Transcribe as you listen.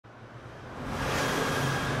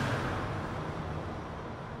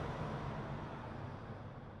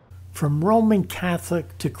From Roman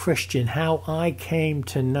Catholic to Christian, how I came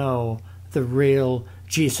to know the real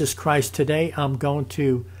Jesus Christ. Today I'm going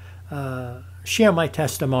to share my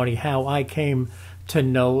testimony, how I came to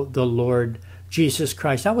know the Lord Jesus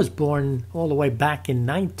Christ. I was born all the way back in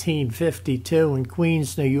 1952 in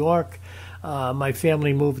Queens, New York. My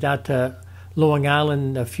family moved out to Long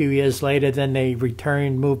Island a few years later. Then they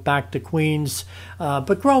returned, moved back to Queens.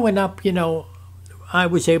 But growing up, you know, I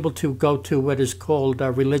was able to go to what is called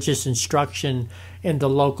religious instruction in the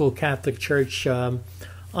local Catholic church on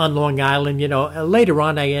Long Island. You know, later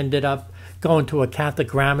on I ended up going to a Catholic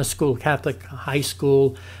grammar school, Catholic high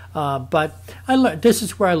school. But this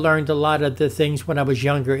is where I learned a lot of the things when I was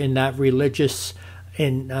younger in that religious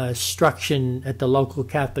instruction at the local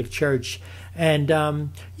Catholic church.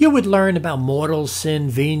 And you would learn about mortal sin,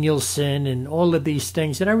 venial sin, and all of these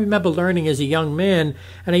things. And I remember learning as a young man,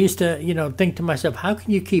 and I used to, you know, think to myself, how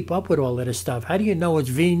can you keep up with all of this stuff? How do you know it's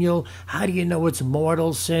venial? How do you know it's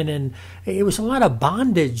mortal sin? And it was a lot of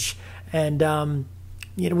bondage. And,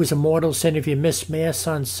 you know, it was a mortal sin if you missed Mass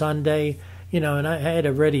on Sunday. You know, and I had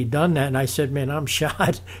already done that, and I said, man, I'm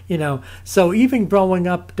shot, you know. So even growing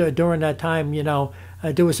up during that time, you know,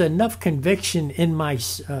 there was enough conviction in my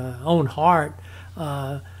own heart.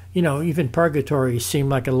 You know, even purgatory seemed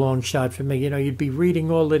like a long shot for me. You know, you'd be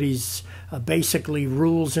reading all of these basically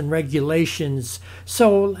rules and regulations.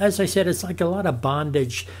 So, as I said, it's like a lot of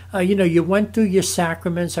bondage. You know, you went through your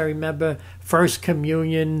sacraments. I remember First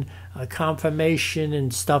Communion, confirmation,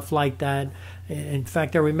 and stuff like that. In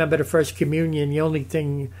fact, I remember the First Communion. The only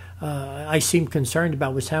thing I seemed concerned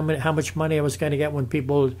about was how much money I was going to get when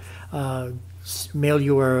people mail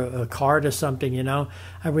you a card or something. You know,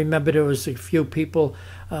 I remember there was a few people.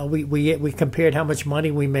 We compared how much money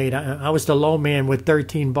we made. I was the low man with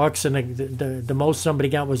 $13, and the most somebody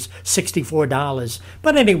got was $64.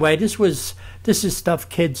 But anyway, this is stuff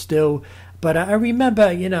kids do. But I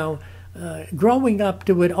remember, you know. Growing up,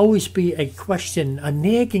 there would always be a question, a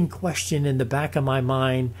nagging question in the back of my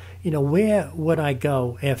mind. You know, where would I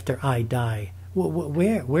go after I die?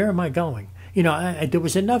 Where am I going? You know, there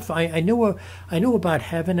was enough. I knew about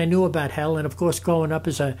heaven. I knew about hell, and of course, growing up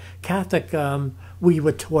as a Catholic, we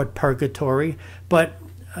were taught purgatory. But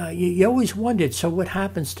you always wondered, so what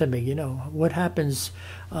happens to me? You know, what happens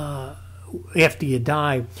after you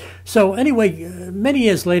die? So anyway, many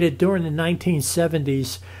years later, during the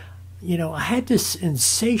 1970s. You know, I had this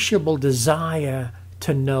insatiable desire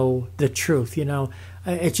to know the truth. You know,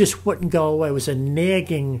 it just wouldn't go away. It was a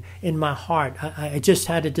nagging in my heart. I just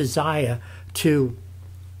had a desire to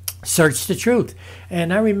search the truth.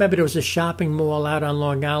 And I remember there was a shopping mall out on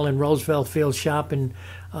Long Island, Roosevelt Field Shopping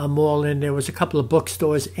Mall, and there was a couple of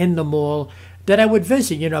bookstores in the mall that I would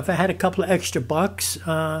visit. You know, if I had a couple of extra bucks,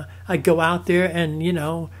 I'd go out there and, you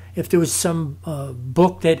know, if there was some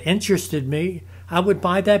book that interested me, I would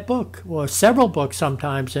buy that book, or several books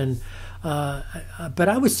sometimes. And but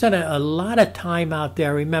I would spend a lot of time out there.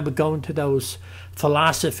 I remember going to those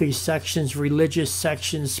philosophy sections, religious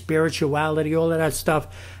sections, spirituality, all of that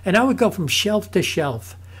stuff. And I would go from shelf to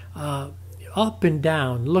shelf, up and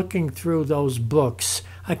down, looking through those books.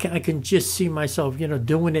 I can just see myself, you know,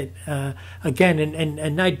 doing it again.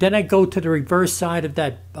 And then I go to the reverse side of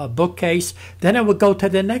that bookcase. Then I would go to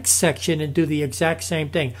the next section and do the exact same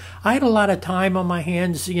thing. I had a lot of time on my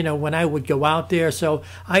hands, you know, when I would go out there. So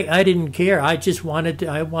I didn't care. I just wanted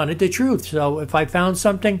the truth. So if I found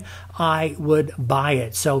something, I would buy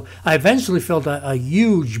it. So I eventually filled a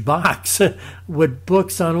huge box with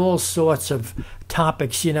books on all sorts of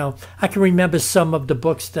topics. You know, I can remember some of the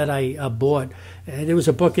books that I bought. There was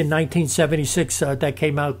a book in 1976 that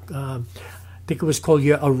came out, I think it was called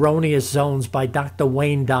Your Erroneous Zones by Dr.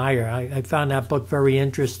 Wayne Dyer. I found that book very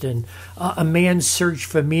interesting. A Man's Search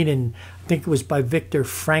for Meaning, I think it was by Viktor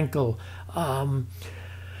Frankl.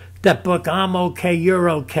 That book, I'm Okay, You're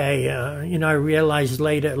Okay. You know, I realized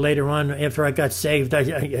later on, after I got saved, I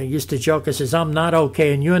used to joke, I says, I'm not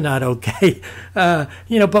okay and you're not okay.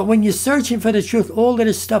 You know, but when you're searching for the truth, all of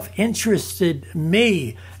this stuff interested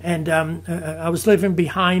me. And I was living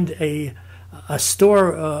behind a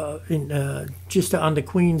store just on the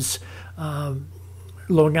Queens,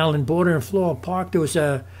 Long Island border in Floral Park. There was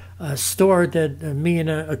a store that me and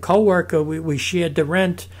a coworker, we shared the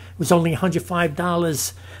rent. It was only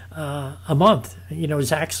 $105 a month. You know, it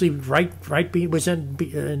was actually behind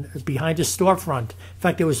a storefront. In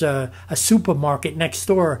fact, there was a supermarket next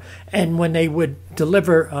door, and when they would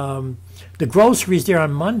deliver the groceries there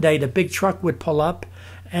on Monday, the big truck would pull up,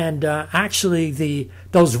 and actually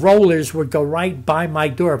those rollers would go right by my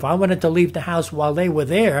door. If I wanted to leave the house while they were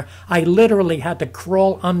there, I literally had to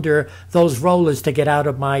crawl under those rollers to get out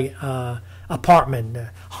of my apartment,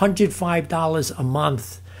 $105 a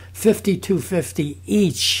month, $52.50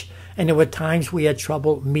 each. And there were times we had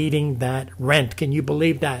trouble meeting that rent. Can you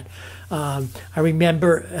believe that? I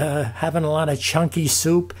remember having a lot of chunky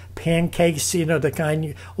soup, pancakes, you know, the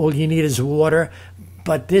kind all you need is water.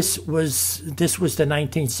 But this was the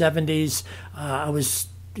 1970s. I was,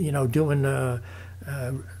 you know, doing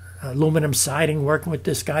aluminum siding, working with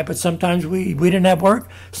this guy. But sometimes we didn't have work.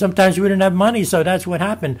 Sometimes we didn't have money. So that's what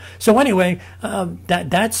happened. So anyway,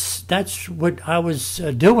 that's what I was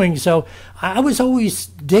doing. So I was always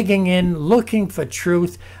digging in, looking for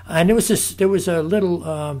truth. And there was a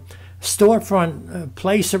little storefront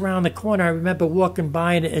place around the corner. I remember walking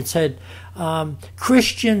by and it said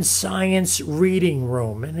Christian Science Reading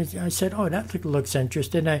Room, and I said, oh, that looks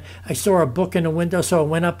interesting. I saw a book in the window, so I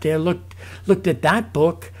went up there, looked at that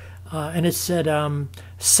book, and it said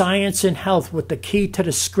Science and Health with the Key to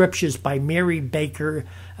the Scriptures by Mary Baker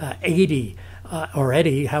Eddy, or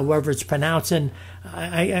Eddie, however it's pronounced. And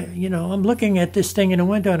you know, I'm looking at this thing in the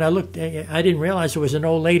window, and I didn't realize there was an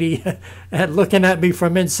old lady looking at me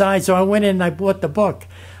from inside. So I went in and I bought the book,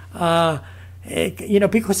 you know,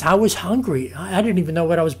 because I was hungry. I didn't even know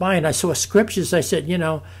what I was buying. I saw scriptures. I said, you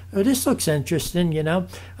know, oh, this looks interesting, you know.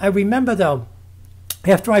 I remember, though,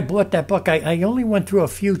 after I bought that book, I only went through a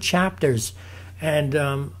few chapters. And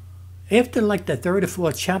after like the third or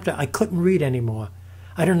fourth chapter, I couldn't read anymore.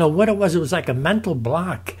 I don't know what it was. It was like a mental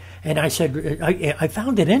block. And I said, I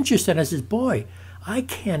found it interesting. I said, boy, I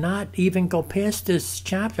cannot even go past this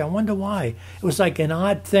chapter. I wonder why. It was like an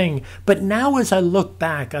odd thing. But now as I look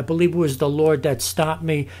back, I believe it was the Lord that stopped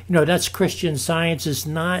me. You know, that's Christian Science. It's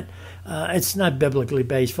not biblically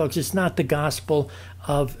based, folks. It's not the gospel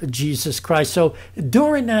of Jesus Christ. So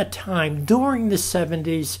during that time, during the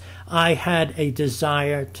 70s, I had a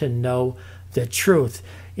desire to know the truth.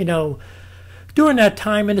 You know, during that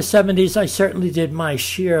time in the 70s, I certainly did my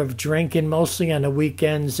share of drinking, mostly on the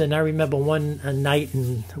weekends. And I remember one night,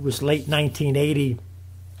 and it was late 1980,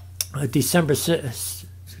 December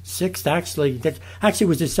 6th, actually. Actually, it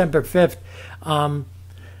was December 5th.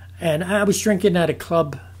 And I was drinking at a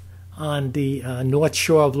club on the North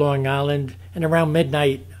Shore of Long Island. And around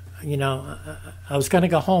midnight, you know, I was going to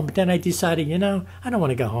go home. But then I decided, you know, I don't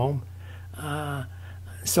want to go home.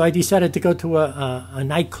 So I decided to go to a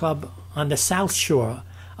nightclub on the South Shore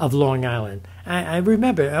of Long Island. I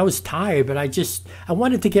remember I was tired, but I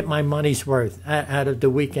wanted to get my money's worth out of the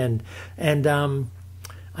weekend. And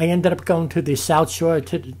I ended up going to the South Shore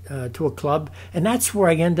to a club, and that's where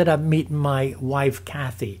I ended up meeting my wife,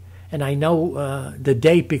 Kathy. And I know the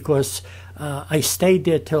date because I stayed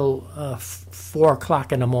there till 4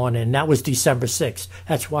 o'clock in the morning. And that was December 6th.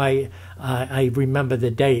 That's why I remember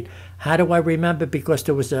the date. How do I remember? Because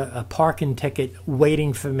there was a parking ticket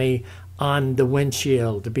waiting for me on the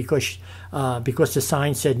windshield because the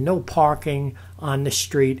sign said no parking on the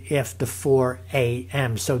street after 4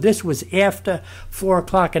 a.m. So this was after 4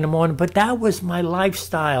 o'clock in the morning, but that was my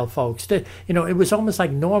lifestyle, folks. You know, it was almost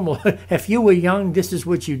like normal. If you were young, this is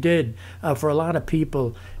what you did. For a lot of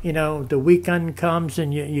people, you know, the weekend comes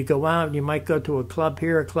and you go out, you might go to a club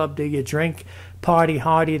here, a club there, you drink, party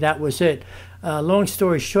hardy, that was it. Long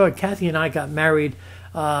story short, Kathy and I got married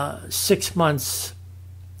 6 months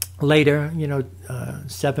later, you know,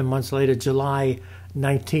 7 months later, July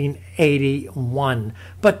 1981.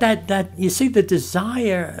 But that you see, the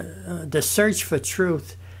desire, the search for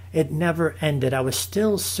truth, it never ended. I was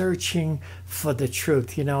still searching for the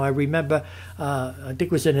truth. You know, I remember, I think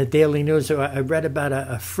it was in the Daily News, I read about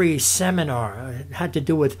a free seminar. It had to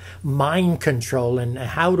do with mind control and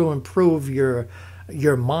how to improve your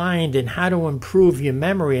mind and how to improve your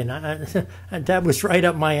memory. And that was right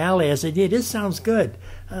up my alley. I said, yeah, this sounds good.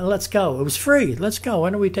 Let's go. It was free. Let's go.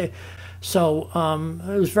 Why don't we take... So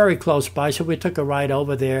it was very close by, so we took a ride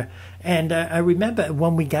over there. And I remember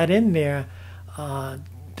when we got in there,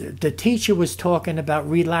 the teacher was talking about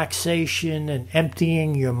relaxation and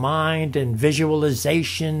emptying your mind and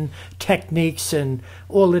visualization techniques and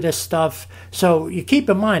all of this stuff. So you keep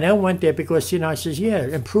in mind, I went there because, you know, I says, yeah,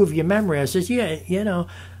 improve your memory. I says, yeah, you know,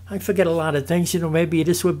 I forget a lot of things, you know, maybe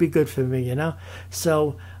this would be good for me, you know.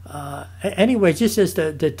 So anyway, just as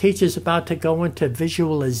the teacher's about to go into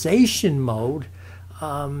visualization mode,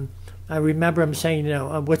 I remember him saying, you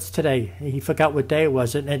know, what's today? He forgot what day it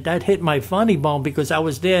was. And that hit my funny bone because I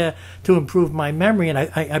was there to improve my memory. And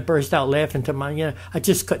I burst out laughing to my, you know, I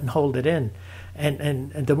just couldn't hold it in.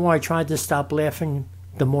 And the more I tried to stop laughing,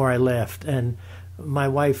 the more I laughed. And my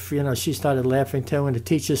wife, she started laughing too, and the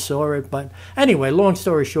teacher saw it. But anyway, long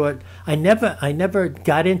story short, I never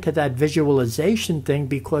got into that visualization thing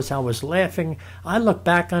because I was laughing. I look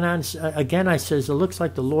back on it again. I says, it looks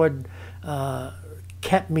like the Lord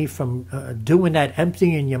kept me from doing that,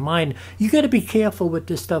 emptying your mind. You got to be careful with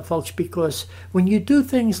this stuff, folks, because when you do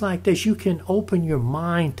things like this, you can open your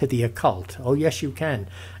mind to the occult. Oh, yes, you can.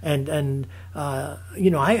 And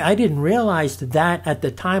I didn't realize that at the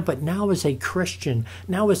time, but now as a Christian,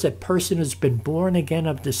 now as a person who's been born again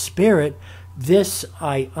of the Spirit, this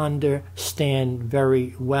I understand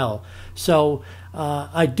very well. So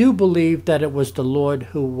I do believe that it was the Lord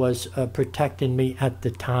who was protecting me at the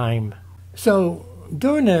time. So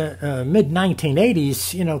during the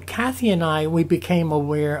mid-1980s, Kathy and I, we became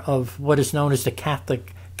aware of what is known as the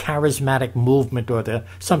Catholic Charismatic Movement, or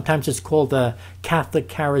sometimes it's called the Catholic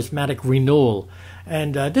Charismatic Renewal.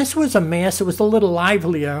 And this was a mass. It was a little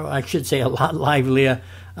livelier, I should say a lot livelier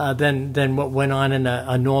than what went on in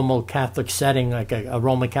a normal Catholic setting, like a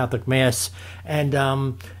Roman Catholic Mass. And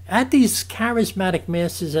at these charismatic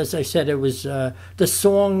masses, as I said, it was the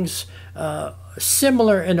songs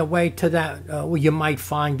similar in a way to that you might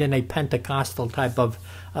find in a Pentecostal type of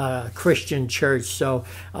Christian church. So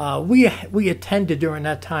we attended during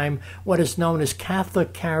that time what is known as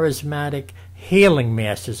Catholic Charismatic Healing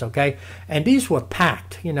Masses, okay? And these were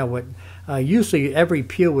packed, usually every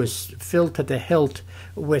pew was filled to the hilt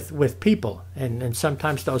with people. And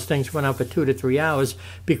sometimes those things went on for 2 to 3 hours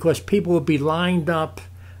because people would be lined up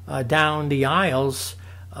down the aisles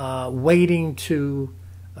waiting to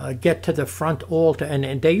get to the front altar,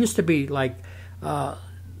 and they used to be like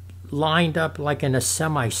lined up like in a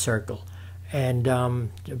semicircle, and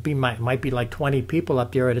might be like 20 people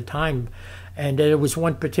up there at a time. And there was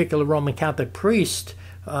one particular Roman Catholic priest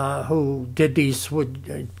who did these.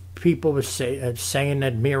 People were saying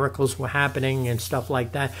that miracles were happening and stuff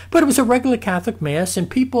like that. But it was a regular Catholic Mass, and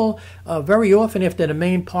people very often, after the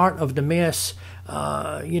main part of the Mass,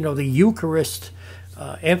 the Eucharist,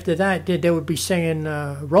 after that, they would be saying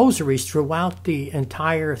rosaries throughout the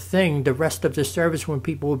entire thing, the rest of the service, when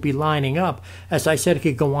people would be lining up. As I said, it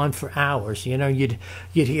could go on for hours. You'd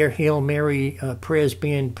hear Hail Mary prayers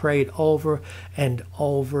being prayed over and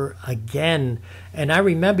over again. And I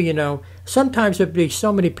remember, sometimes there'd be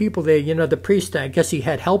so many people there, the priest, I guess he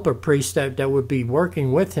had helper priests that would be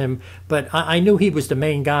working with him, but I knew he was the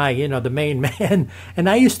main guy, the main man. And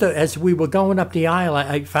I used to, as we were going up the aisle,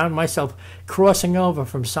 I found myself crossing over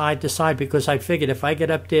from side to side because I figured if I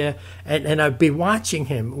get up there and I'd be watching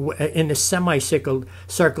him in a semicircle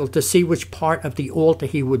to see which part of the altar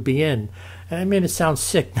he would be in. I mean, it sounds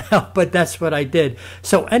sick now, but that's what I did.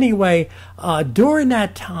 So anyway, during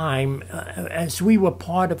that time, as we were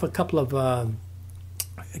part of a couple of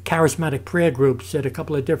charismatic prayer groups at a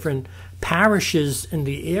couple of different parishes in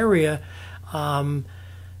the area,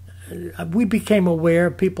 we became aware,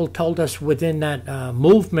 people told us within that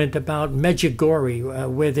movement about Medjugorje,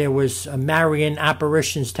 where there was Marian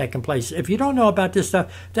apparitions taking place. If you don't know about this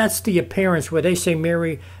stuff, that's the appearance where they say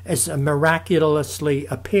Mary is miraculously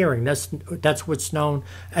appearing. That's what's known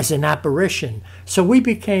as an apparition. So we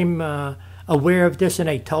became aware of this, and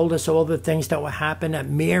they told us all the things that would happen, that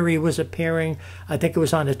Mary was appearing. I think it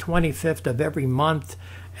was on the 25th of every month.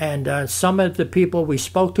 And some of the people we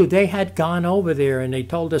spoke to, they had gone over there, and they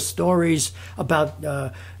told us stories about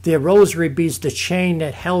their rosary beads. The chain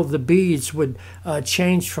that held the beads would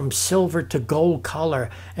change from silver to gold color.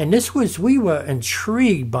 And we were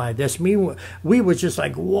intrigued by this. We were just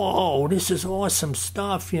like, whoa, this is awesome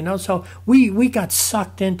stuff, So we got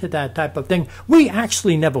sucked into that type of thing. We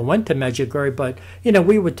actually never went to Medjugorje, but,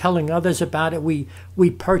 we were telling others about it. We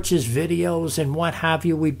purchased videos and what have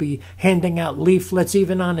you. We'd be handing out leaflets,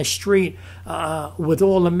 even on the street, with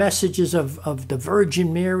all the messages of the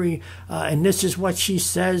Virgin Mary, and this is what she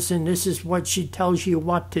says, and this is what she tells you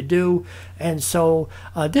what to do. And so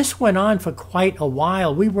this went on for quite a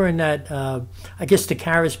while. We were in that, I guess, the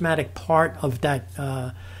charismatic part of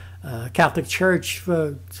that Catholic Church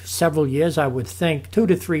for several years, I would think. 2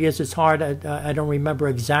 to 3 years. It's hard. I don't remember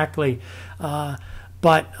exactly.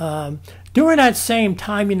 But during that same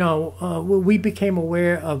time, we became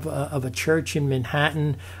aware of a church in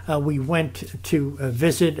Manhattan. We went to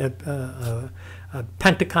visit a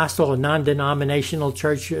Pentecostal or non-denominational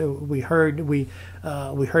church. We heard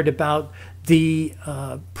about the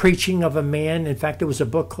preaching of a man. In fact, there was a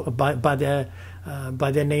book by the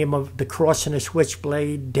name of The Cross and the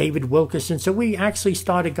Switchblade, David Wilkerson. So we actually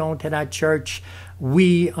started going to that church.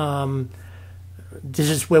 We This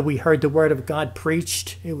is where we heard the Word of God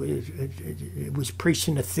preached. It was preached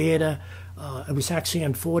in the theater. It was actually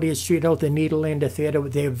on 40th Street out the Nederlander Theater.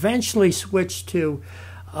 They eventually switched to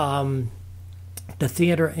the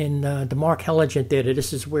theater in the Mark Helligen Theater.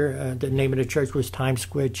 This is where the name of the church was Times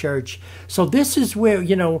Square Church. So this is where,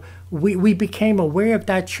 you know, we became aware of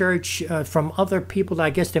that church from other people. I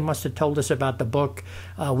guess they must have told us about the book.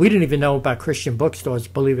 We didn't even know about Christian bookstores,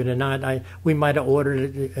 believe it or not. We might have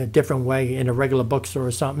ordered it a different way in a regular bookstore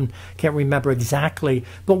or something. Can't remember exactly.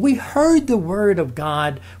 But we heard the Word of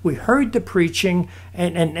God. We heard the preaching.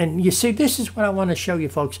 And you see, this is what I want to show you,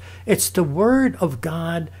 folks. It's the Word of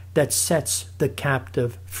God that sets the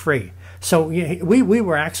captive free. So we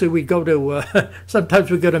were actually, we go to,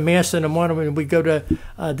 sometimes we go to Mass in the morning and we go to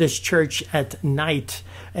this church at night.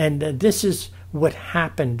 And this is what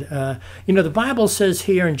happened. You know, the Bible says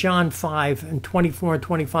here in John 5 and 24 and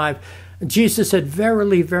 25, Jesus said,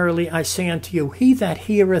 "Verily, verily, I say unto you, he that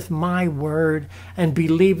heareth my word and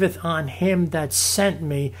believeth on him that sent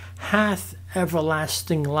me hath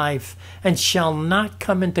everlasting life, and shall not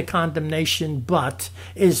come into condemnation, but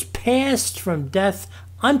is passed from death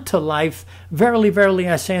unto life. Verily, verily,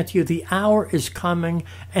 I say unto you, the hour is coming,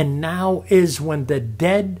 and now is, when the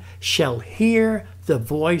dead shall hear the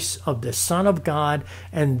voice of the Son of God,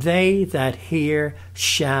 and they that hear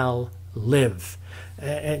shall live."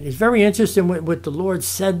 And it's very interesting what the Lord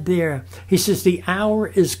said there. He says, the hour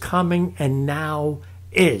is coming, and now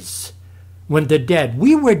is, when the dead.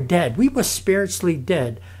 We were dead. We were spiritually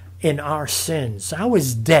dead in our sins. I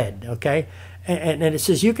was dead, okay? And it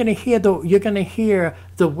says, you're going to hear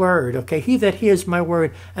the word, okay? He that hears my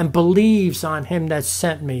word and believes on him that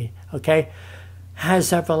sent me, okay,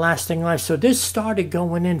 has everlasting life. So this started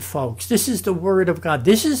going in, folks. This is the Word of God.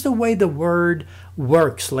 This is the way the Word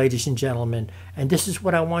works, ladies and gentlemen. And this is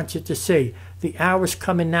what I want you to see. The hour's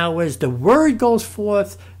coming now as the Word goes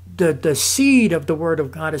forth, the seed of the Word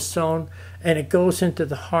of God is sown, and it goes into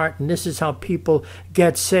the heart, and this is how people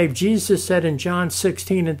get saved. Jesus said in John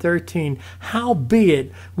 16 and 13,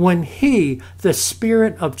 "Howbeit, when he, the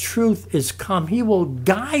Spirit of truth, is come, he will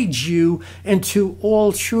guide you into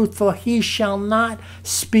all truth, for he shall not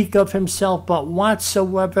speak of himself, but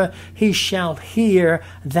whatsoever he shall hear,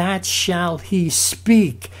 that shall he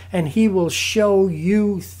speak, and he will show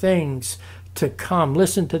you things to come."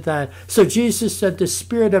 Listen to that. So Jesus said the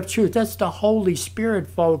Spirit of truth, that's the Holy Spirit,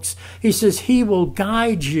 folks. He says he will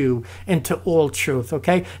guide you into all truth,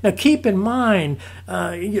 okay? Now keep in mind,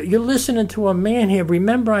 you're listening to a man here.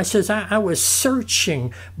 Remember, I says I was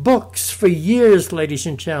searching books for years, ladies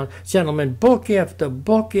and gentlemen, book after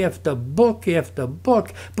book after book after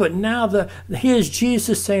book. But now here's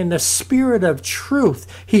Jesus saying the Spirit of truth,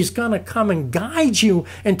 he's going to come and guide you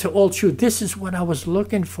into all truth. This is what I was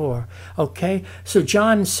looking for, okay? So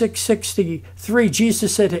John 6:63,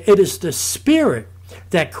 Jesus said, "It is the Spirit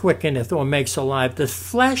that quickeneth or makes alive. The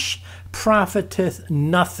flesh profiteth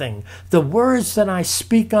nothing. The words that I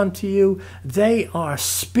speak unto you, they are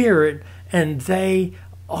spirit and they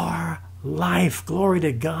are life." Glory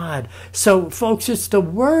to God. So, folks, it's the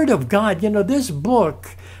Word of God. You know, this book,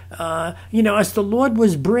 you know, as the Lord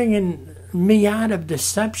was bringing me out of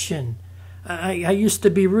deception, I used to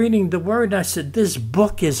be reading the Word, and I said, this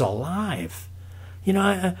book is alive. You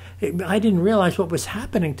know, I didn't realize what was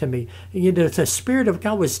happening to me. You know, the Spirit of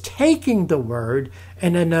God was taking the Word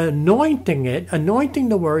and then anointing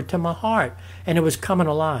the Word to my heart, and it was coming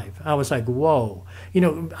alive. I was like, whoa. You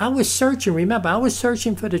know, I was searching. Remember, I was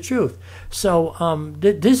searching for the truth. So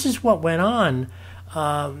this is what went on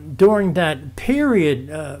during that period,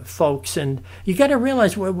 folks, and you got to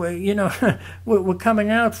realize we're coming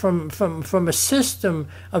out from a system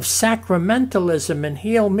of sacramentalism and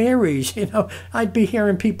Hail Marys. You know, I'd be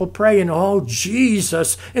hearing people praying, "Oh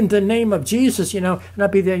Jesus, in the name of Jesus," you know, and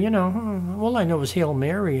I'd be there, you know, all I know is Hail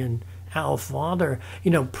Mary and Our Father,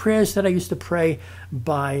 you know, prayers that I used to pray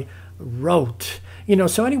by rote. You know,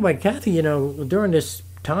 so anyway, Kathy, you know, during this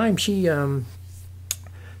time, she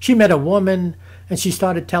met a woman. And she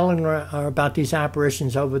started telling her about these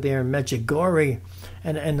apparitions over there in Medjugorje.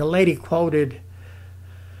 And the lady quoted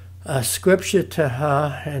a scripture to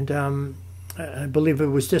her. And I believe it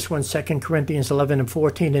was this one, 2 Corinthians 11 and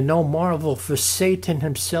 14. "And no marvel, for Satan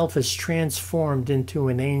himself is transformed into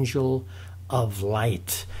an angel of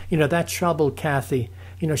light." You know, that troubled Kathy.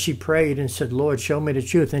 You know, she prayed and said, "Lord, show me the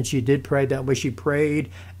truth." And she did pray that way. She prayed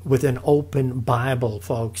with an open Bible,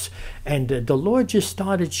 folks. And the Lord just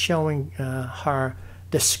started showing her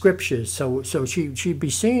the scriptures. So she'd be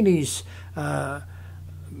seeing these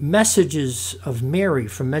messages of Mary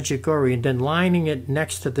from Medjugorje and then lining it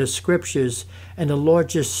next to the scriptures. And the Lord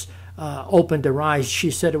just opened her eyes. She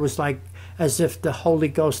said it was like as if the Holy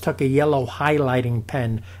Ghost took a yellow highlighting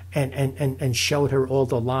pen and showed her all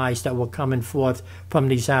the lies that were coming forth from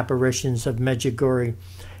these apparitions of Medjugorje.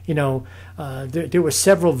 You know, there were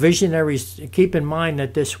several visionaries. Keep in mind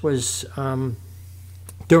that this was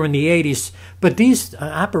during the 80s. But these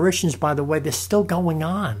apparitions, by the way, they're still going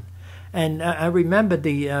on. And I remember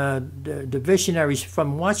the visionaries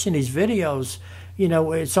from watching these videos. You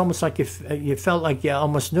know, it's almost like you felt like you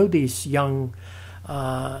almost knew these young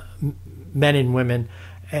men and women.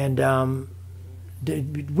 And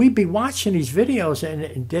we'd be watching these videos,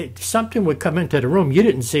 and something would come into the room. You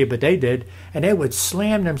didn't see it, but they did. And they would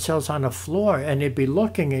slam themselves on the floor, and they'd be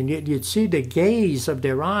looking, and you'd see the gaze of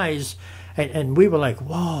their eyes. And we were like,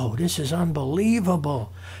 whoa, this is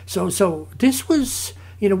unbelievable. So this was,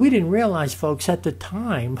 you know, we didn't realize, folks, at the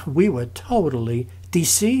time, we were totally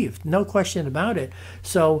deceived. No question about it.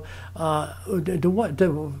 So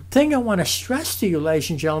the thing I want to stress to you,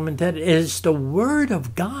 ladies and gentlemen, that is the Word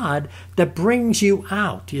of God that brings you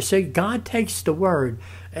out. You see, God takes the Word,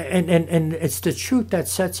 and it's the truth that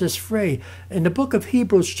sets us free. In the book of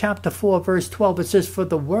Hebrews chapter 4 verse 12, it says, for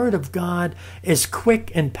the Word of God is quick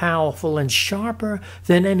and powerful and sharper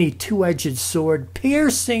than any two-edged sword,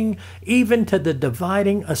 piercing even to the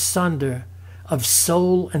dividing asunder of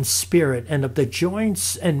soul and spirit, and of the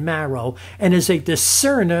joints and marrow, and is a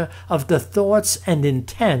discerner of the thoughts and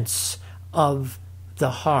intents of the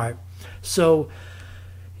heart. So,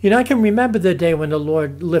 you know, I can remember the day when the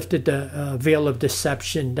Lord lifted the veil of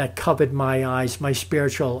deception that covered my eyes, my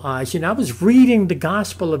spiritual eyes. You know, I was reading the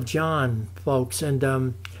Gospel of John, folks,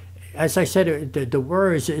 and as I said, the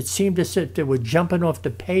words, it seemed as if they were jumping off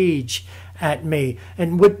the page at me.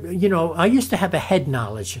 And you know, I used to have a head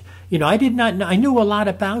knowledge. You know, I knew a lot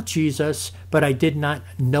about Jesus, but I did not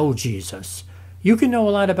know Jesus. You can know a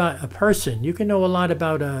lot about a person. You can know a lot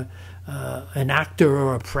about an actor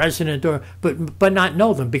or a president, but not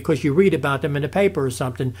know them because you read about them in the paper or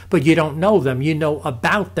something, but you don't know them. You know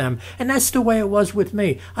about them. And that's the way it was with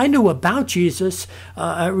me. I knew about Jesus.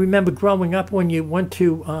 I remember growing up when you went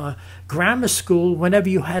to grammar school, whenever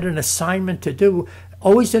you had an assignment to do,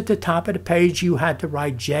 always at the top of the page you had to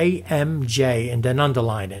write JMJ and then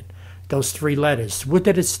underline it. Those three letters. What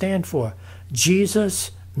did it stand for? Jesus,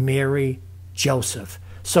 Mary, Joseph.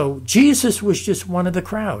 So Jesus was just one of the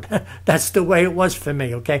crowd. That's the way it was for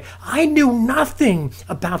me, okay? I knew nothing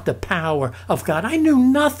about the power of God. I knew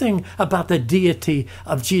nothing about the deity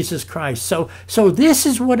of Jesus Christ. So this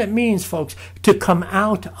is what it means, folks, to come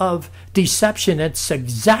out of deception. It's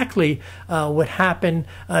exactly what happened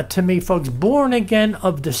to me, folks. Born again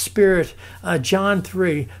of the Spirit, John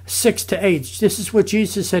 3, 6 to 8. This is what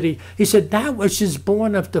Jesus said. He said, that which is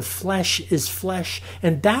born of the flesh is flesh,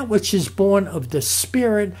 and that which is born of the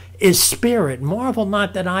Spirit is spirit. Marvel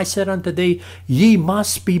not that I said unto thee, ye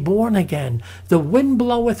must be born again. The wind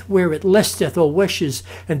bloweth where it listeth or wishes,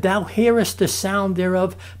 and thou hearest the sound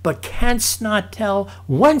thereof, but canst not tell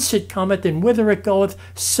whence it cometh and whither it goeth.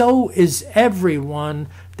 So is everyone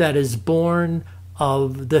that is born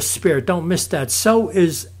of the Spirit. Don't miss that. So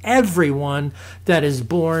is everyone that is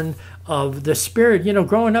born of the Spirit. You know,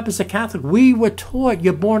 growing up as a Catholic, we were taught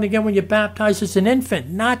you're born again when you're baptized as an infant.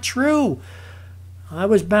 Not true. I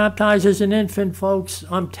was baptized as an infant, folks.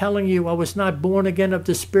 I'm telling you, I was not born again of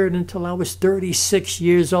the Spirit until I was 36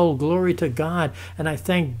 years old. Glory to God. And I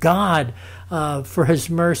thank God for His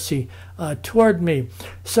mercy toward me.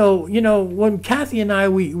 So, you know, when Kathy and I,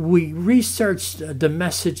 we researched the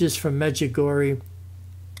messages from Medjugorje,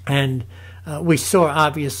 and we saw,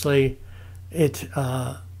 obviously, it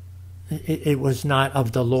was not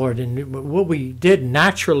of the Lord. And what we did,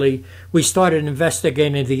 naturally, we started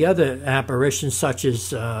investigating the other apparitions, such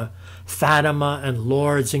as Fatima and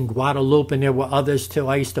Lourdes and Guadalupe, and there were others too.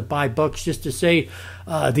 I used to buy books just to see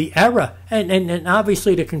the error. And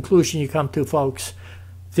obviously the conclusion you come to, folks,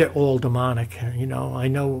 they're all demonic. You know, I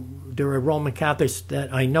know there are Roman Catholics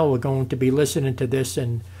that I know are going to be listening to this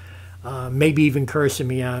and maybe even cursing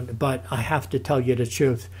me out, but I have to tell you the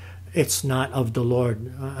truth. It's not of the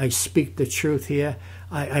Lord. I speak the truth here.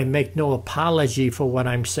 I make no apology for what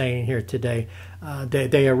I'm saying here today.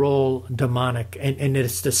 They are all demonic. And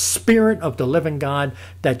it's the Spirit of the living God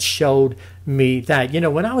that showed me that. You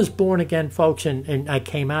know, when I was born again, folks, and I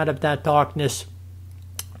came out of that darkness,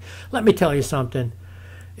 let me tell you something.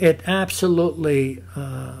 It absolutely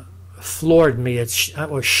floored me. I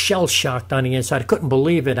was shell-shocked on the inside. I couldn't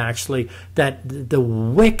believe it, actually, that the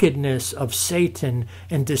wickedness of Satan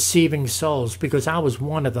in deceiving souls, because I was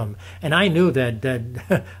one of them. And I knew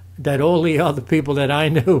that all the other people that I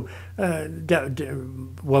knew,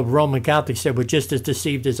 Roman Catholics said, were just as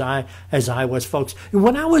deceived as I was, folks.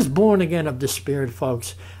 When I was born again of the Spirit,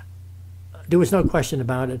 folks, There was no question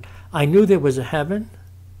about it. I knew there was a heaven.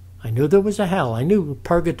 I knew there was a hell. I knew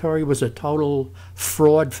purgatory was a total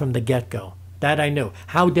fraud from the get-go. That I knew.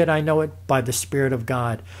 How did I know it? By the Spirit of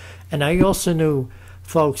God. And I also knew,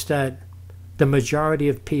 folks, that the majority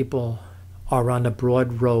of people are on the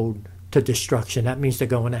broad road to destruction. That means they're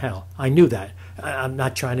going to hell. I knew that. I'm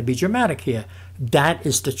not trying to be dramatic here. That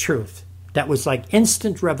is the truth. That was like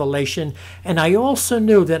instant revelation. And I also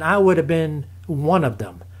knew that I would have been one of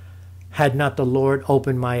them had not the Lord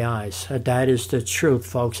opened my eyes. That is the truth,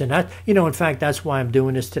 folks. And that, in fact, that's why I'm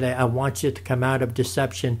doing this today. I want you to come out of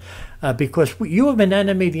deception because you have an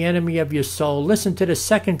enemy, the enemy of your soul. Listen to the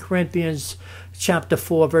 2 Corinthians chapter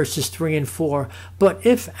 4, verses 3 and 4. But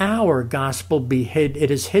if our gospel be hid,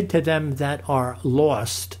 it is hid to them that are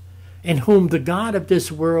lost, in whom the God of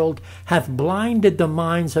this world hath blinded the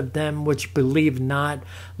minds of them which believe not,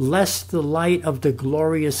 lest the light of the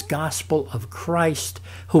glorious gospel of Christ,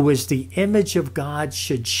 who is the image of God,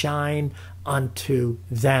 should shine unto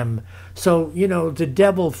them. So, the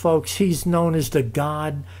devil, folks, he's known as the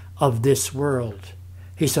God of this world.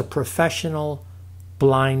 He's a professional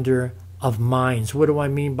blinder of minds. What do I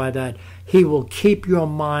mean by that? He will keep your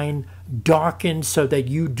mind darkened so that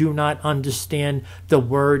you do not understand the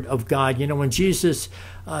word of God. When Jesus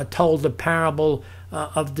told the parable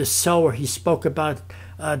of the sower, he spoke about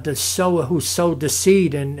the sower who sowed the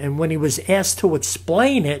seed. And when he was asked to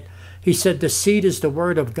explain it, he said the seed is the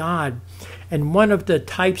word of God. And one of the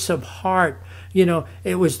types of heart,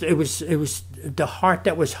 it was the heart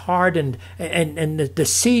that was hardened, and the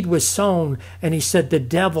seed was sown. And he said the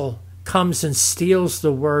devil comes and steals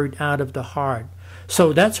the word out of the heart.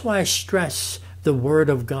 So that's why I stress the word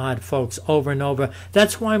of God, folks, over and over.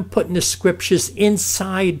 That's why I'm putting the scriptures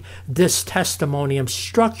inside this testimony. I'm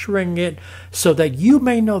structuring it so that you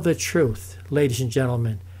may know the truth, ladies and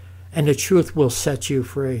gentlemen, and the truth will set you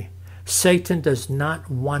free. Satan does not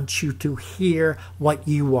want you to hear what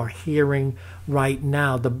you are hearing right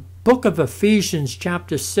now. The book of Ephesians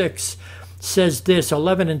chapter 6 says this,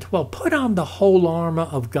 11 and 12, put on the whole armor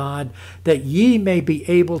of God, that ye may be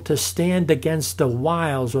able to stand against the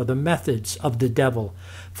wiles or the methods of the devil.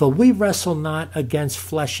 For we wrestle not against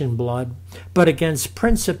flesh and blood, but against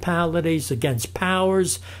principalities, against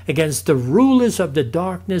powers, against the rulers of the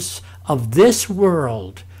darkness of this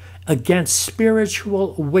world, against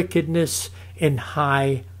spiritual wickedness in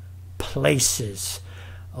high places.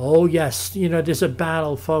 Oh yes, there's a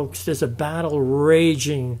battle, folks. There's a battle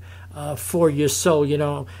raging for your soul.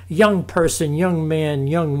 Young person, young man,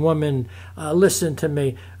 young woman, listen to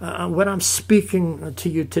me. When I'm speaking to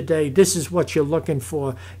you today, this is what you're looking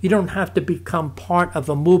for. You don't have to become part of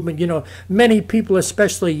a movement. Many people,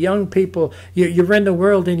 especially young people, you're in the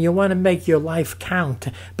world and you want to make your life count.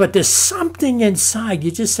 But there's something inside.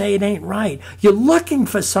 You just say it ain't right. You're looking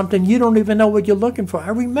for something. You don't even know what you're looking for. I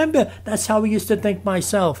remember that's how I used to think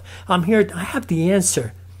myself. I'm here. I have the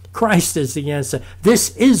answer. Christ is the answer.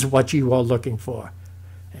 This is what you are looking for.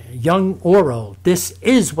 Young or old, this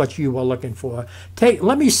is what you are looking for.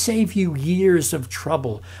 Let me save you years of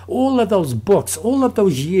trouble. All of those books, all of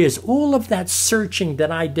those years, all of that searching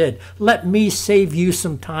that I did. Let me save you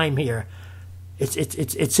some time here.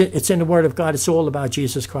 It's in the Word of God. It's all about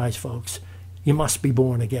Jesus Christ, folks. You must be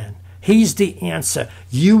born again. He's the answer.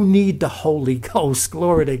 You need the Holy Ghost.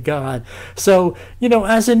 Glory to God. So,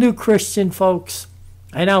 as a new Christian, folks,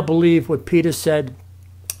 I now believe what Peter said.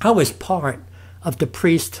 I was part of the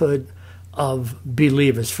priesthood of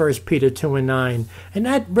believers, 1 Peter 2 and 9. And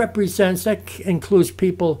that includes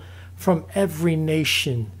people from every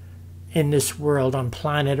nation in this world, on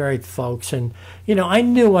planet Earth, folks. And, I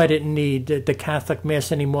knew I didn't need the Catholic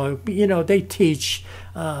Mass anymore. They teach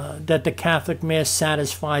that the Catholic Mass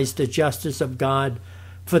satisfies the justice of God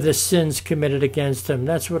for the sins committed against him.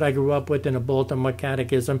 That's what I grew up with in a Baltimore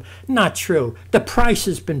Catechism. Not true. The price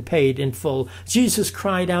has been paid in full. Jesus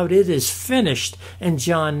cried out, "It is finished," in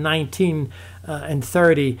John 19 and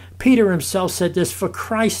 30. Peter himself said this, "For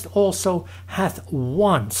Christ also hath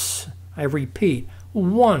once," I repeat,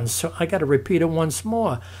 once, so I got to repeat it once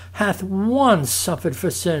more, "hath once suffered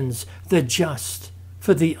for sins, the just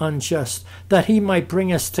for the unjust, that he might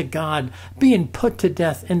bring us to God, being put to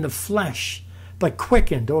death in the flesh, but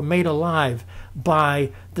quickened or made alive by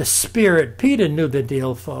the Spirit." Peter knew the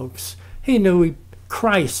deal, folks. He knew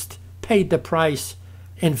Christ paid the price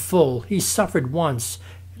in full. He suffered once.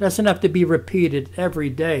 It doesn't have to be repeated every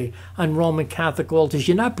day on Roman Catholic altars.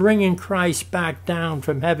 You're not bringing Christ back down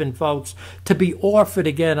from heaven, folks, to be offered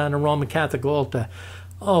again on a Roman Catholic altar.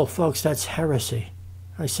 Oh, folks, that's heresy.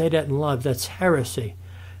 I say that in love. That's heresy.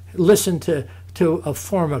 Listen to to a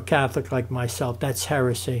former Catholic like myself. That's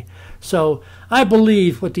heresy. So I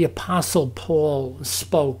believe what the Apostle Paul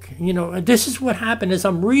spoke. You know, this is what happened as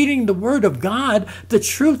I'm reading the Word of God. The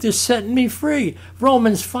truth is setting me free.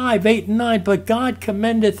 Romans 5:8-9. But God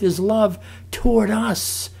commendeth his love toward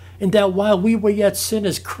us, in that while we were yet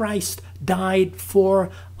sinners, Christ died for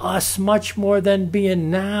us. Much more than being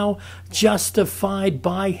now justified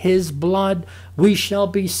by his blood, we shall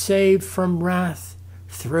be saved from wrath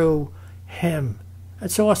through him.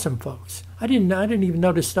 That's awesome, folks. I didn't even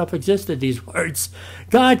know this stuff existed, these words.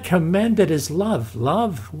 God commended his love.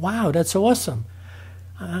 Love? Wow, that's awesome.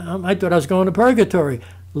 I thought I was going to purgatory.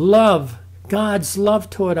 Love, God's love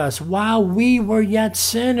toward us. While we were yet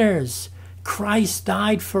sinners, Christ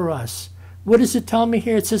died for us. What does it tell me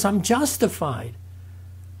here? It says, I'm justified.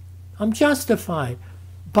 I'm justified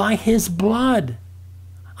by his blood.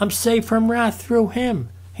 I'm saved from wrath through him.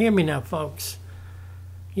 Hear me now, folks.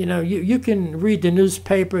 You know, you can read the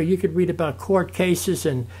newspaper, you could read about court cases,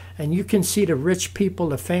 and you can see the rich people,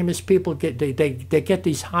 the famous people, they get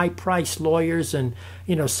these high-priced lawyers, and,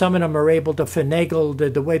 you know, some of them are able to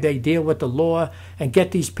finagle the way they deal with the law and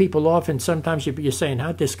get these people off, and sometimes you're saying,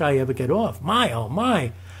 how'd this guy ever get off? My, oh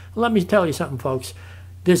my. Let me tell you something, folks.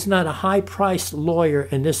 There's not a high-priced lawyer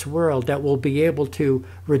in this world that will be able to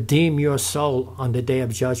redeem your soul on the day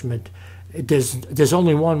of judgment. There's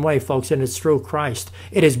only one way, folks, and it's through Christ.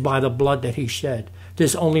 It is by the blood that he shed.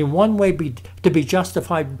 There's only one way to be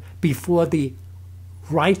justified before the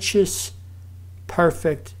righteous,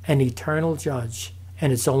 perfect, and eternal judge,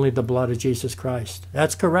 and it's only the blood of Jesus Christ.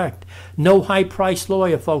 That's correct. No high-priced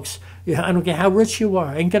lawyer, folks. I don't care how rich you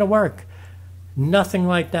are. Ain't going to work. Nothing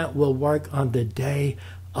like that will work on the day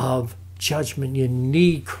of judgment. You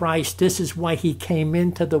need Christ. This is why he came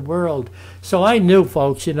into the world. So I knew,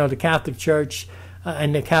 folks, you know, the Catholic Church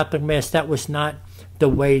and the Catholic Mass, that was not the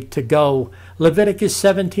way to go. Leviticus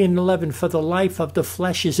 17:11, for the life of the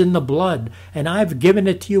flesh is in the blood, and I've given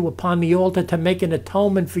it to you upon the altar to make an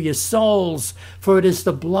atonement for your souls, for it is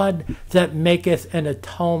the blood that maketh an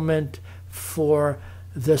atonement for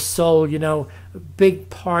the soul. You know, a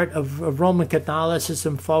big part of Roman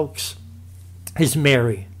Catholicism, folks, is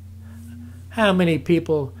Mary. How many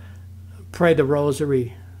people pray the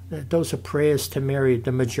rosary? Those are prayers to Mary.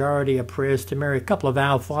 The majority are prayers to Mary. A couple of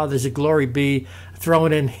Our Fathers, a Glory Be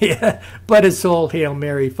thrown in here, but it's all Hail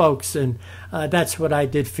Mary, folks, and that's what I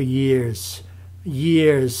did for years.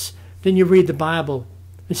 Years. Then you read the Bible.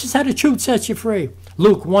 This is how the truth sets you free.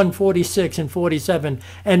 Luke 1:46 and 47.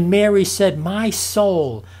 And Mary said, my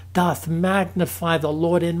soul doth magnify the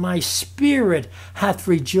Lord, and my spirit hath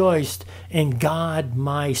rejoiced in God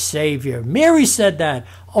my Savior. Mary said that.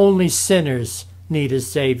 Only sinners need a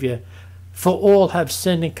Savior. For all have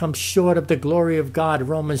sinned and come short of the glory of God.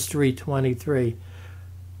 Romans 3:23.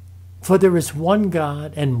 For there is one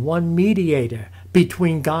God and one mediator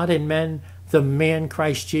between God and men, the man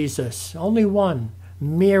Christ Jesus. Only one.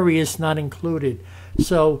 Mary is not included.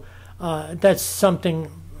 So that's something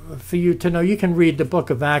for you to know. You can read the book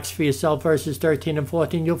of Acts for yourself, verses 13 and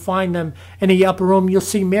 14. You'll find them in the upper room. You'll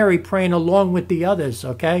see Mary praying along with the others,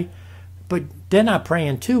 okay? But they're not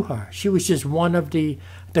praying to her. She was just one of the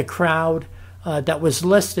crowd that was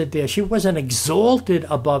listed there. She wasn't exalted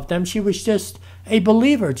above them. She was just a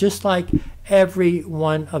believer, just like every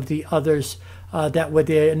one of the others that were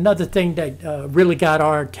there. Another thing that really got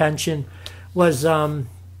our attention was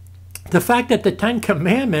the fact that the Ten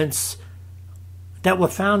Commandments that were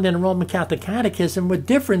found in the Roman Catholic Catechism were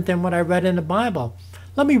different than what I read in the Bible.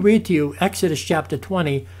 Let me read to you Exodus chapter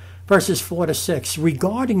 20, verses 4 to 6.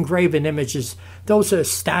 Regarding graven images, those are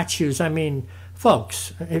statues. I mean,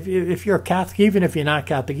 folks, if you're a Catholic, even if you're not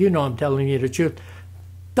Catholic, you know I'm telling you the truth.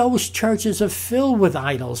 Those churches are filled with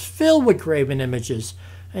idols, filled with graven images.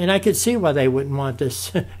 And I could see why they wouldn't want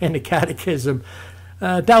this in the Catechism.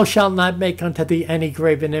 Thou shalt not make unto thee any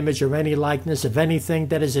graven image or any likeness of anything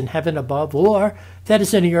that is in heaven above, or that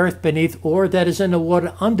is in the earth beneath, or that is in the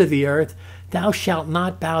water under the earth. Thou shalt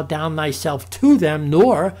not bow down thyself to them,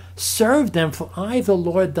 nor serve them, for I, the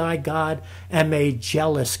Lord thy God, am a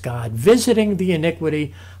jealous God, visiting the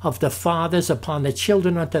iniquity of the fathers upon the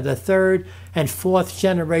children unto the third and fourth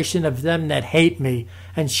generation of them that hate me,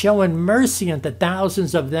 and showing mercy unto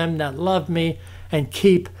thousands of them that love me and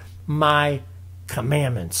keep my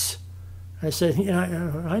commandments. I said, you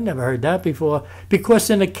know, I never heard that before, because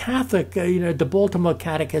in the Catholic, the Baltimore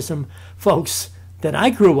Catechism, folks that I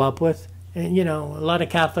grew up with, and a lot of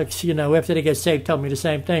Catholics, after they get saved, tell me the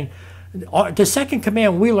same thing. The second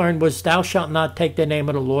command we learned was, "Thou shalt not take the name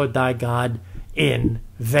of the Lord thy God in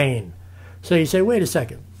vain." So you say, wait a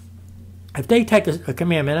second. If they take a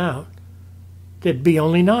commandment out, there'd be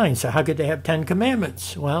only 9. So how could they have 10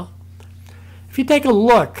 commandments? Well, if you take a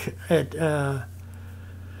look at the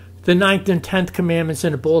 9th and 10th commandments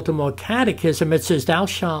in the Baltimore Catechism, it says, thou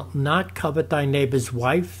shalt not covet thy neighbor's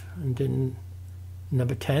wife. And then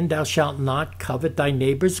number 10, thou shalt not covet thy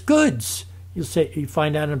neighbor's goods. You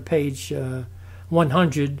find that on page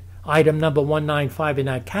 100, item number 195 in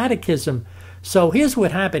that catechism. So here's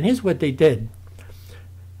what happened. Here's what they did.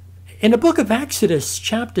 In the book of Exodus,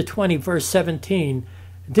 chapter 20, verse 17,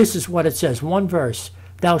 this is what it says, one verse.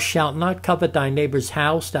 Thou shalt not covet thy neighbor's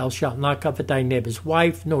house, thou shalt not covet thy neighbor's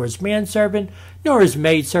wife, nor his manservant, nor his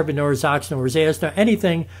maidservant, nor his ox, nor his ass, nor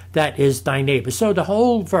anything that is thy neighbor. So the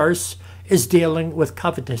whole verse is dealing with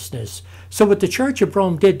covetousness. So what the Church of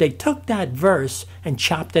Rome did, they took that verse and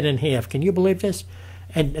chopped it in half. Can you believe this?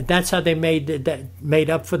 And that's how they made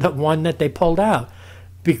up for the one that they pulled out.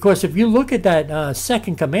 Because if you look at that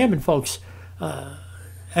second commandment, folks,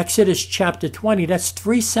 Exodus chapter 20, that's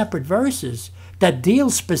 3 separate verses that deal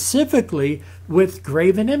specifically with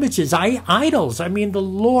graven images, idols. I mean, the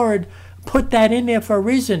Lord put that in there for a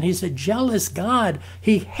reason. He's a jealous God.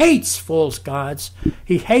 He hates false gods.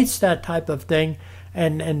 He hates that type of thing.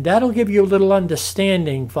 And that'll give you a little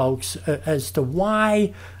understanding, folks, as to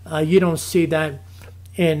why you don't see that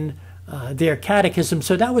in their catechism.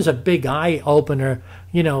 So that was a big eye-opener,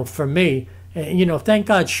 for me. Thank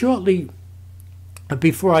God, shortly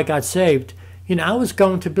before I got saved, I was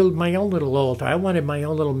going to build my own little altar. I wanted my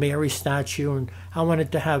own little Mary statue, and I wanted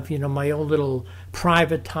to have, my own little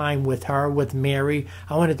private time with her, with Mary.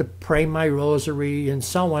 I wanted to pray my rosary and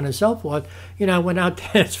so on and so forth. I went out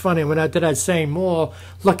there, it's funny, I went out to that same mall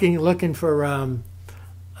looking for a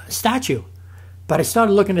statue. But I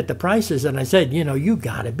started looking at the prices, and I said, you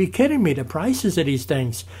got to be kidding me, the prices of these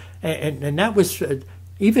things. And that was,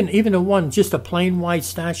 even the one, just a plain white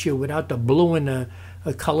statue without the blue and the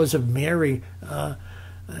colors of Mary,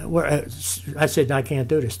 where I said, I can't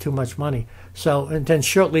do this, too much money. So, and then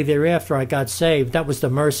shortly thereafter, I got saved. That was the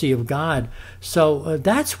mercy of God. So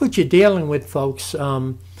that's what you're dealing with, folks.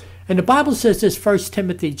 And the Bible says this, 1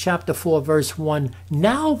 Timothy chapter 4, verse 1,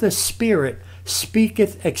 now the Spirit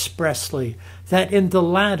speaketh expressly, that in the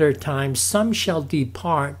latter times some shall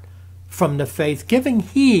depart from the faith, giving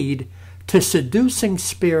heed to seducing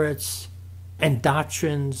spirits and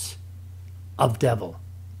doctrines of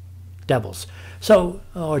devils. So,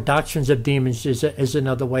 or doctrines of demons is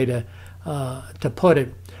another way to put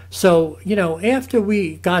it. So, after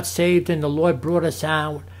we got saved and the Lord brought us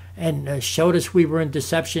out and showed us we were in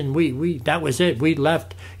deception, that was it. We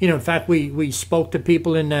left. In fact, we spoke to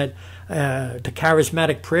people in that the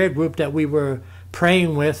charismatic prayer group that we were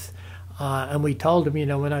praying with, and we told them,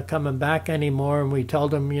 we're not coming back anymore. And we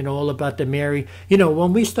told them, all about the Mary.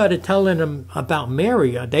 When we started telling them about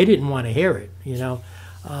Mary, they didn't want to hear it.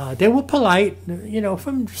 They were polite,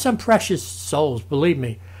 from some precious souls, believe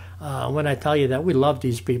me, when I tell you that. We love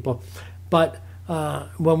these people. But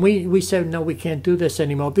when we said, no, we can't do this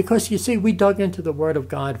anymore, because, you see, we dug into the Word of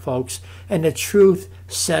God, folks, and the truth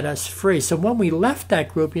set us free. So when we left that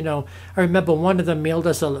group, I remember one of them mailed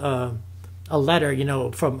us a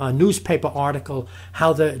letter, from a newspaper article,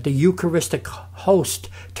 how the Eucharistic host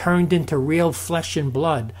turned into real flesh and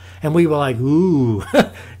blood. And we were like, ooh,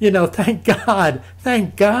 thank God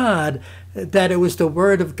that it was the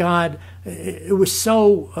Word of God. It was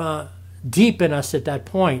so deep in us at that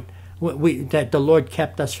point that the Lord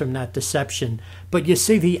kept us from that deception. But you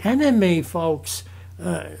see, the enemy, folks,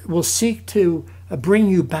 will seek to bring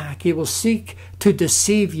you back. He will seek to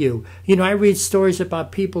deceive you. I read stories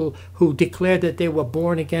about people who declare that they were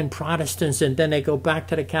born again Protestants, and then they go back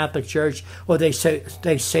to the Catholic Church, or they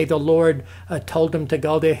say the Lord told them to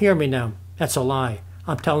go there. Hear me now. That's a lie.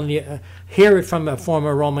 I'm telling you, hear it from a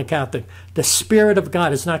former Roman Catholic. The Spirit of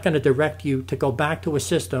God is not going to direct you to go back to a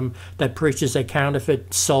system that preaches a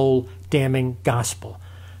counterfeit, soul-damning gospel.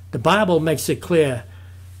 The Bible makes it clear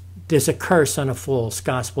there's a curse on a false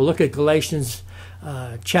gospel. Look at Galatians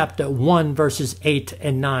chapter 1, verses 8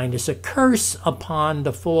 and 9. There's a curse upon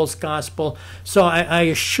the false gospel. So I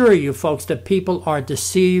assure you, folks, that people are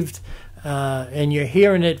deceived, and you're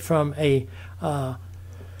hearing it from a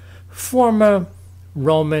former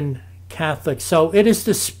Roman Catholic. So it is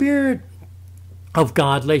the Spirit of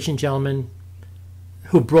God, ladies and gentlemen,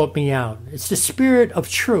 who brought me out. It's the Spirit of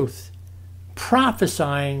truth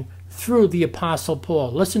prophesying through the Apostle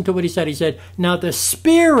Paul. Listen to what he said. He said, now the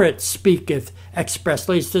Spirit speaketh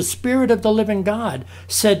expressly. It's the Spirit of the living God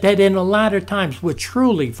said that in the latter times, we're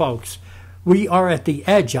truly, folks, we are at the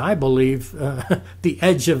edge, I believe, the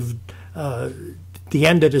edge of the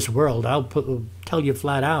end of this world. I'll tell you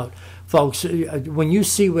flat out, folks, when you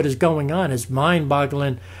see what is going on, it's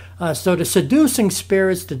mind-boggling. So the seducing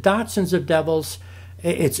spirits, the doctrines of devils,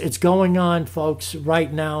 it's going on, folks,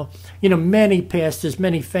 right now. You know, many pastors,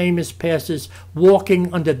 many famous pastors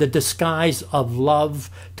walking under the disguise of love,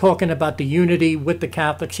 talking about the unity with the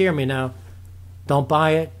Catholics. Hear me now. Don't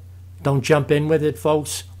buy it. Don't jump in with it,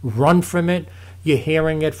 folks. Run from it. You're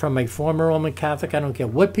hearing it from a former Roman Catholic. I don't care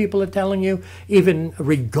what people are telling you, even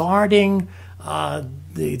regarding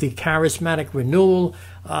the charismatic renewal.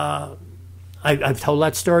 I've told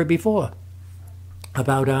that story before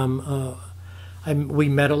about we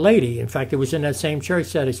met a lady. In fact, it was in that same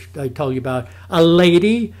church that I told you about. A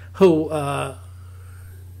lady who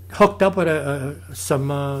hooked up with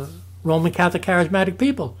some Roman Catholic charismatic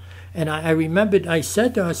people. And I remembered, I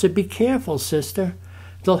said to her, I said, be careful, sister.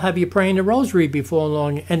 They'll have you praying the rosary before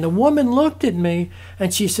long. And the woman looked at me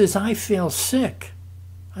and she says, I feel sick.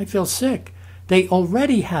 I feel sick. They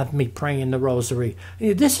already have me praying the rosary.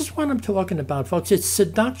 This is what I'm talking about, folks. It's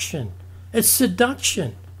seduction. It's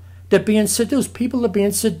seduction. They're being seduced. People are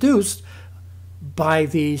being seduced by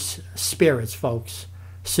these spirits, folks.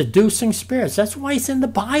 Seducing spirits. That's why it's in the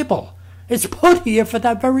Bible. It's put here for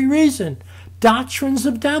that very reason. Doctrines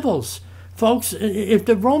of devils. Folks, if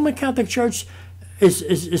the Roman Catholic Church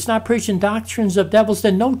is not preaching doctrines of devils,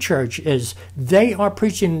 then no church is. They are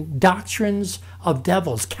preaching doctrines of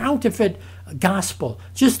devils, counterfeit gospel.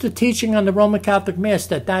 Just the teaching on the Roman Catholic Mass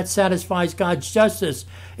that satisfies God's justice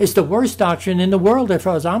is the worst doctrine in the world as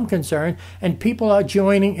far as I'm concerned, and people are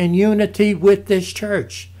joining in unity with this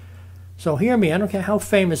church. So hear me, I don't care how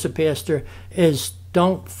famous a pastor is,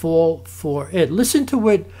 don't fall for it. Listen to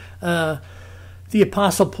what the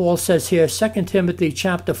Apostle Paul says here, 2 Timothy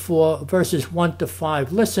chapter 4, verses 1 to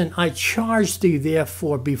 5. Listen, I charge thee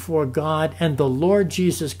therefore before God and the Lord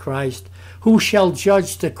Jesus Christ, who shall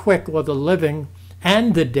judge the quick or the living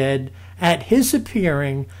and the dead at his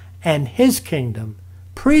appearing and his kingdom.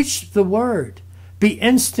 Preach the word. Be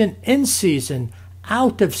instant in season,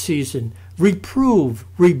 out of season. Reprove,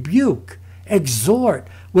 rebuke, exhort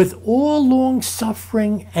with all long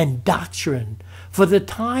suffering and doctrine. For the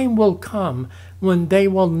time will come when they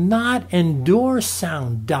will not endure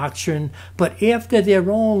sound doctrine, but after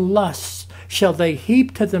their own lusts shall they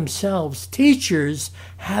heap to themselves teachers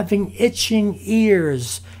having itching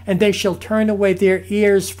ears, and they shall turn away their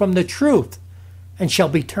ears from the truth, and shall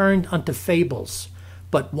be turned unto fables.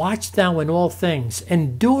 But watch thou in all things,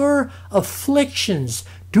 endure afflictions,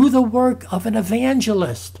 do the work of an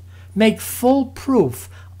evangelist, make full proof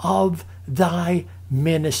of thy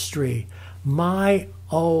ministry. My,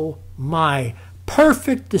 oh my,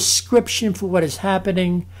 perfect description for what is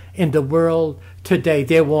happening in the world today.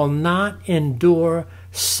 They will not endure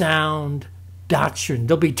sound doctrine.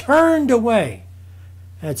 They'll be turned away.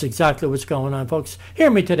 That's exactly what's going on, folks. Hear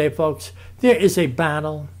me today, folks. There is a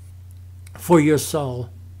battle for your soul.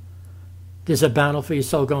 There's a battle for your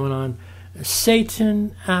soul going on.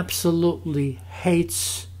 Satan absolutely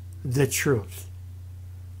hates the truth,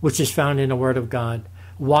 which is found in the Word of God.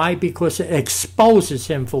 Why? Because it exposes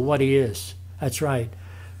him for what he is. That's right.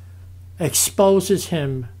 Exposes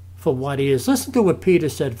him for what he is. Listen to what Peter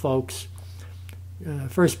said, folks. 1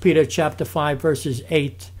 Peter chapter 5, verses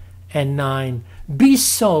 8 and 9. Be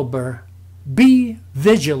sober, be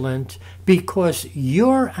vigilant, because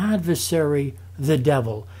your adversary, the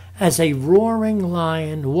devil, as a roaring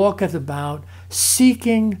lion, walketh about,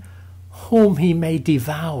 seeking whom he may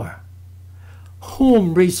devour.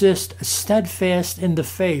 Whom resist steadfast in the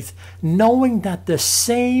faith, knowing that the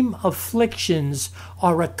same afflictions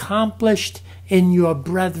are accomplished in your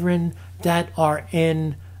brethren that are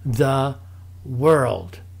in the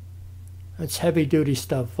world. That's heavy-duty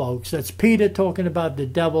stuff, folks. That's Peter talking about the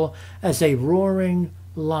devil as a roaring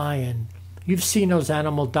lion. You've seen those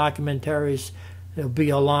animal documentaries. There'll be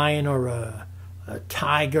a lion or a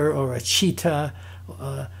tiger or a cheetah.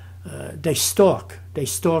 They stalk. They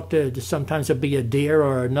stalk. Sometimes it'll be a deer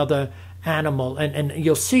or another animal, and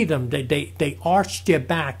you'll see them. They arch their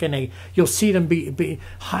back, and you'll see them be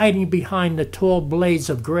hiding behind the tall blades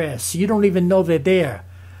of grass. You don't even know they're there,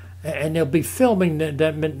 and they'll be filming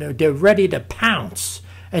them. And they're ready to pounce.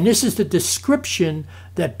 And this is the description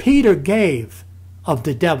that Peter gave of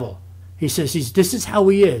the devil. He says this is how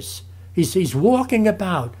he is. He's walking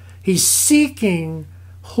about. He's seeking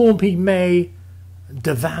whom he may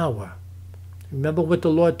devour. Remember what the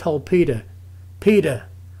Lord told Peter. Peter,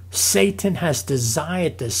 Satan has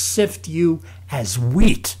desired to sift you as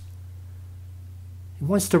wheat. He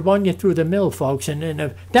wants to run you through the mill, folks.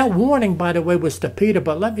 And that warning, by the way, was to Peter.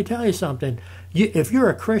 But let me tell you something. If you're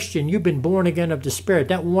a Christian, you've been born again of the Spirit.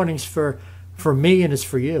 That warning's for me and it's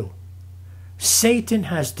for you. Satan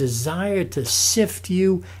has desired to sift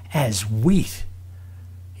you as wheat.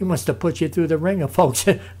 He wants to put you through the ringer, folks.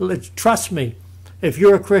 Trust me. If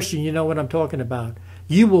you're a Christian, you know what I'm talking about.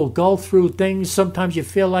 You will go through things. Sometimes you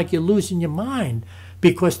feel like you're losing your mind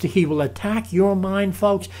because he will attack your mind,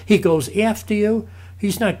 folks. He goes after you.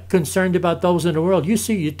 He's not concerned about those in the world. You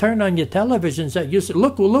see, you turn on your televisions, you say,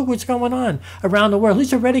 look what's going on around the world.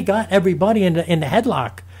 He's already got everybody in the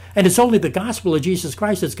headlock. And it's only the gospel of Jesus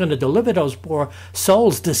Christ that's going to deliver those poor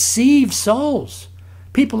souls, deceived souls,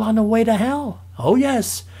 people on the way to hell. Oh,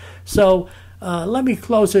 yes. So let me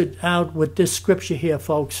close it out with this scripture here,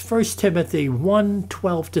 folks. 1 Timothy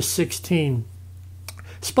 1:12-16.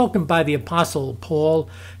 Spoken by the Apostle Paul.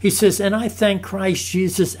 He says, "And I thank Christ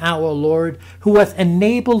Jesus our Lord, who hath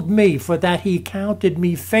enabled me, for that he counted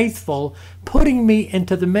me faithful, putting me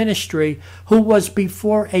into the ministry, who was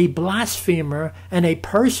before a blasphemer and a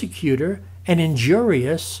persecutor and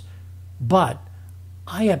injurious, but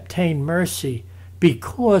I obtained mercy,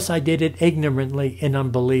 because I did it ignorantly in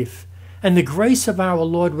unbelief. And the grace of our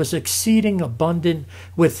Lord was exceeding abundant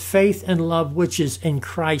with faith and love which is in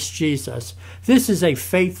Christ Jesus." This is a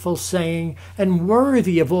faithful saying and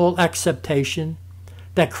worthy of all acceptation,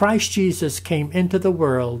 that Christ Jesus came into the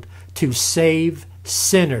world to save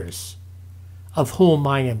sinners, of whom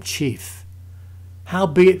I am chief.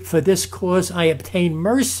 Howbeit for this cause I obtained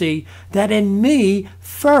mercy, that in me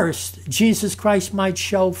first Jesus Christ might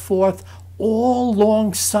show forth all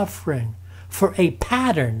long suffering, for a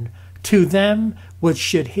pattern to them which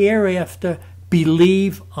should hereafter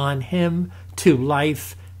believe on him to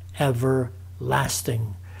life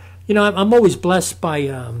everlasting. You know, I'm always blessed by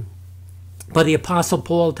the Apostle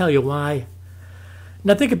Paul. I'll tell you why.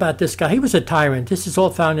 Now think about this guy. He was a tyrant. This is all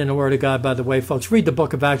found in the Word of God, by the way, folks. Read the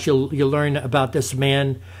book of Acts. You'll learn about this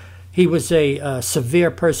man. He was a severe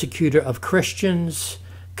persecutor of Christians,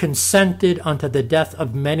 consented unto the death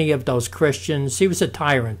of many of those Christians. He was a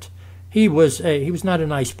tyrant. He was not a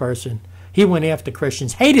nice person. He went after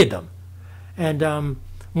Christians, hated them. And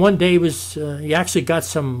one day he actually got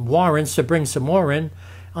some warrants to bring some more in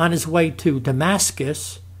on his way to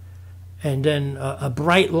Damascus. And then a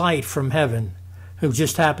bright light from heaven, who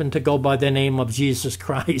just happened to go by the name of Jesus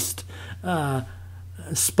Christ,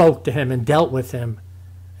 spoke to him and dealt with him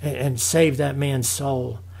and saved that man's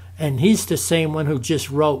soul. And he's the same one who just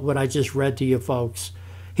wrote what I just read to you, folks.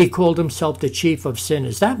 He called himself the chief of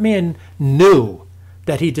sinners. That man knew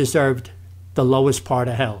that he deserved the lowest part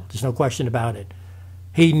of hell. There's no question about it.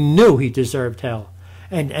 He knew he deserved hell.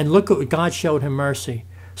 And look at God showed him mercy.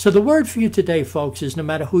 So the word for you today, folks, is no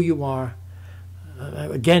matter who you are,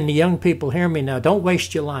 again, the young people, hear me now. Don't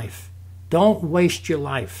waste your life. Don't waste your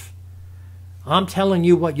life. I'm telling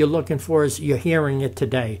you what you're looking for is you're hearing it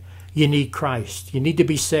today. You need Christ. You need to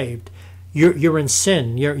be saved. You're in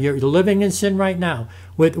sin. You're living in sin right now.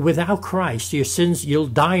 Without Christ, your sins, you'll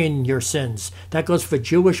die in your sins. That goes for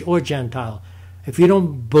Jewish or Gentile. If you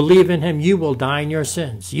don't believe in him, you will die in your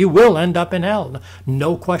sins. You will end up in hell.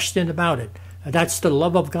 No question about it. That's the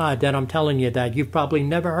love of God that I'm telling you that. You've probably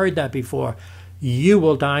never heard that before. You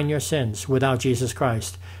will die in your sins without Jesus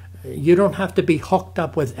Christ. You don't have to be hooked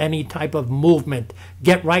up with any type of movement.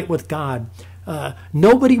 Get right with God.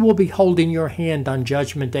 Nobody will be holding your hand on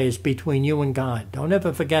Judgment Day. It's between you and God. Don't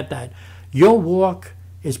ever forget that. Your walk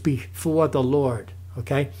is before the Lord.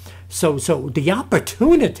 Okay? So the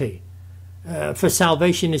opportunity for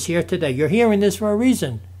salvation is here today. You're hearing this for a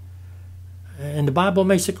reason. And the Bible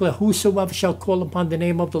makes it clear, whosoever shall call upon the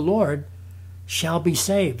name of the Lord shall be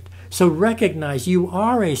saved. So recognize you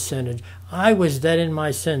are a sinner. I was dead in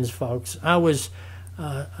my sins, folks. I was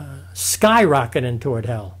skyrocketing toward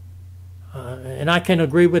hell. And I can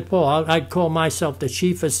agree with Paul. I'd call myself the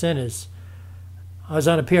chief of sinners. I was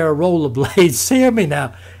on a pair of rollerblades. Hear me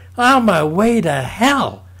now. On my way to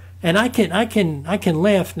hell. And I can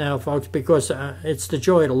laugh now, folks, because it's the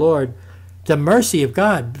joy of the Lord, the mercy of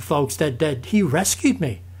God, folks, that he rescued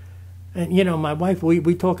me. And, you know, my wife,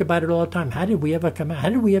 we talk about it all the time. How did we ever come out? How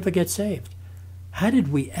did we ever get saved? How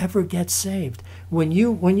did we ever get saved? When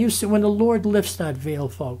the Lord lifts that veil,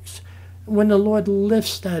 folks, when the Lord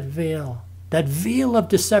lifts that veil of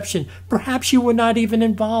deception, perhaps you were not even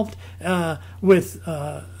involved with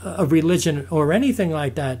a religion or anything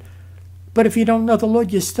like that. But if you don't know the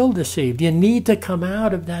Lord, you're still deceived. You need to come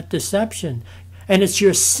out of that deception. And it's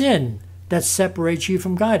your sin that separates you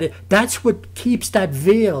from God. That's what keeps that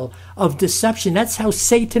veil of deception. That's how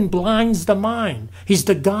Satan blinds the mind. He's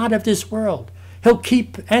the god of this world. He'll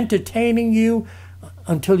keep entertaining you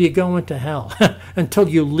until you go into hell, until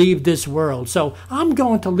you leave this world. So I'm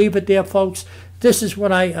going to leave it there, folks. This is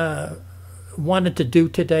what I wanted to do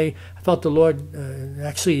today. I felt the Lord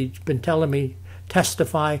actually been telling me,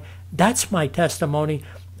 testify. That's my testimony.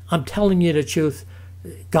 I'm telling you the truth.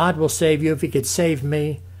 God will save you if he could save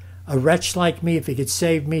me. A wretch like me, if he could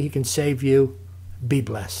save me, he can save you. Be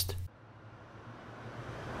blessed.